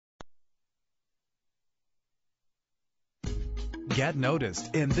Get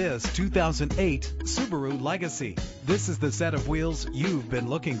noticed in this 2008 Subaru Legacy. This is the set of wheels you've been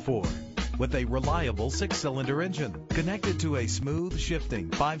looking for. With a reliable 6-cylinder engine connected to a smooth shifting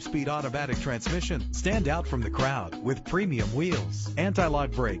 5-speed automatic transmission, stand out from the crowd with premium wheels.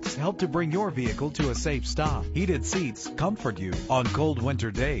 Anti-lock brakes help to bring your vehicle to a safe stop. Heated seats comfort you on cold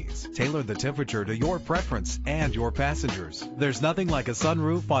winter days. Tailor the temperature to your preference and your passengers. There's nothing like a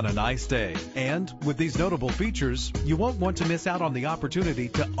sunroof on a nice day. And with these notable features, you won't want to miss out on the opportunity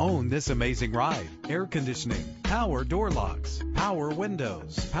to own this amazing ride. Air conditioning, power door locks, power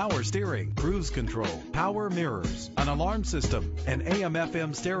windows, power steering, cruise control, power mirrors, an alarm system, an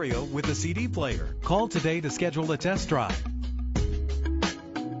AM/FM stereo with a CD player. Call today to schedule a test drive.